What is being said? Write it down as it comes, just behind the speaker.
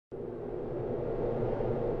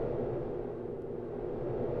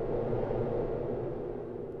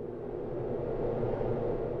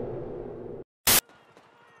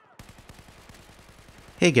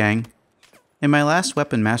Hey gang, in my last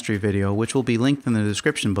weapon mastery video, which will be linked in the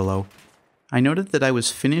description below, I noted that I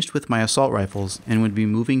was finished with my assault rifles and would be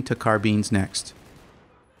moving to carbines next.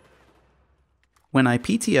 When I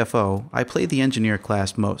PTFO, I play the engineer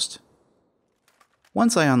class most.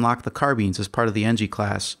 Once I unlocked the carbines as part of the Engi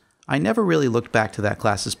class, I never really looked back to that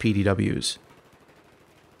class's PDWs.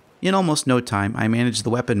 In almost no time, I managed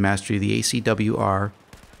the weapon mastery of the ACWR,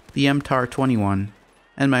 the MTAR-21,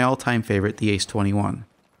 and my all-time favorite, the ACE-21.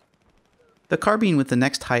 The carbine with the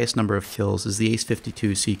next highest number of kills is the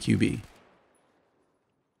ACE52 CQB.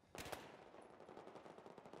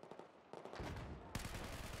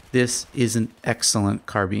 This is an excellent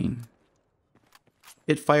carbine.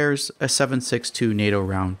 It fires a 7.62 NATO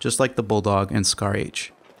round, just like the Bulldog and Scar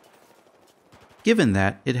H. Given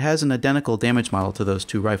that, it has an identical damage model to those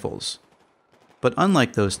two rifles. But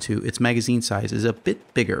unlike those two, its magazine size is a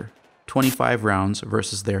bit bigger, 25 rounds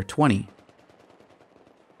versus their 20.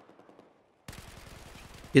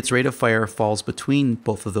 Its rate of fire falls between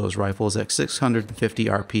both of those rifles at 650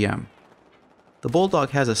 RPM. The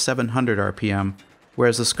Bulldog has a 700 RPM,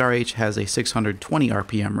 whereas the Scar H has a 620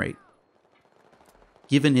 RPM rate.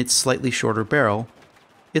 Given its slightly shorter barrel,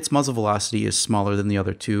 its muzzle velocity is smaller than the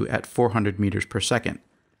other two at 400 meters per second.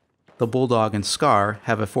 The Bulldog and Scar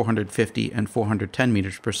have a 450 and 410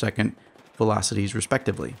 meters per second velocities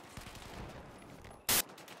respectively.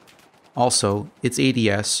 Also, its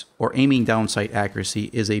ADS, or aiming down sight accuracy,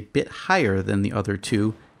 is a bit higher than the other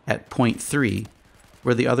two at 0.3,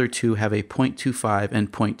 where the other two have a 0.25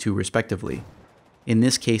 and 0.2 respectively. In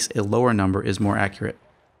this case, a lower number is more accurate.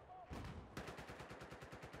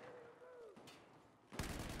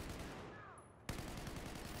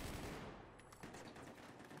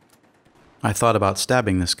 I thought about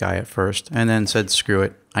stabbing this guy at first, and then said screw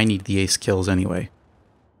it, I need the ace kills anyway.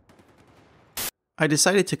 I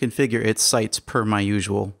decided to configure its sights per my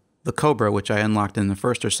usual, the Cobra, which I unlocked in the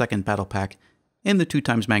first or second battle pack, and the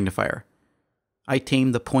 2x magnifier. I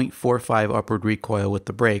tamed the 0.45 upward recoil with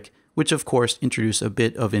the brake, which of course introduced a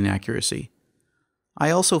bit of inaccuracy.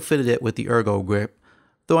 I also fitted it with the ergo grip,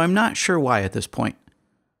 though I'm not sure why at this point.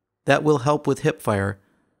 That will help with hip fire,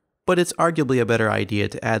 but it's arguably a better idea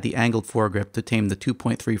to add the angled foregrip to tame the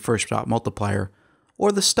 2.3 first shot multiplier,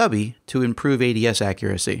 or the stubby to improve ADS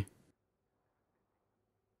accuracy.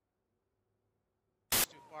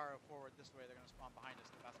 Too far forward this way, they're going to spawn behind us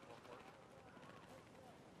in the basketball court.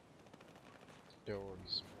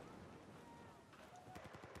 Doors.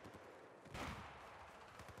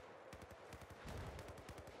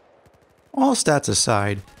 All stats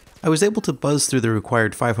aside, I was able to buzz through the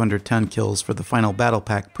required 510 kills for the final battle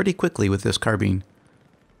pack pretty quickly with this carbine.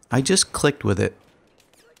 I just clicked with it,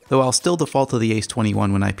 though I'll still default to the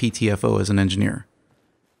ACE-21 when I PTFO as an engineer.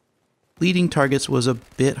 Leading targets was a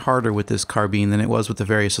bit harder with this carbine than it was with the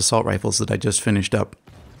various assault rifles that I just finished up.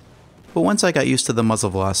 But once I got used to the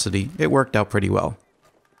muzzle velocity, it worked out pretty well.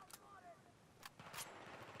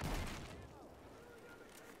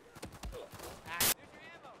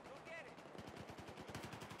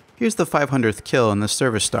 Here's the 500th kill in the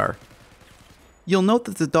service star. You'll note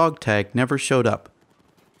that the dog tag never showed up.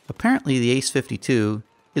 Apparently the ACE52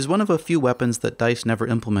 is one of a few weapons that DICE never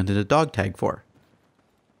implemented a dog tag for.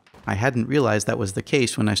 I hadn't realized that was the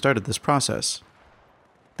case when I started this process.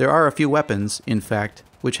 There are a few weapons, in fact,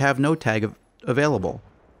 which have no tag available.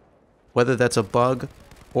 Whether that's a bug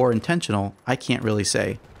or intentional, I can't really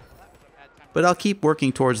say. But I'll keep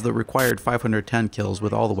working towards the required 510 kills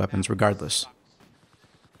with all the weapons regardless.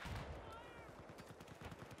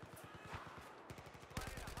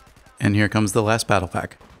 And here comes the last battle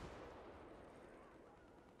pack.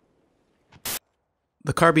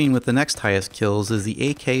 The carbine with the next highest kills is the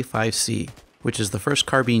AK5C, which is the first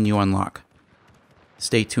carbine you unlock.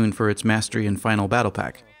 Stay tuned for its mastery and final battle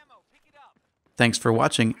pack. Thanks for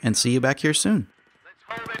watching, and see you back here soon.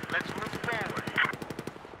 Let's hold it.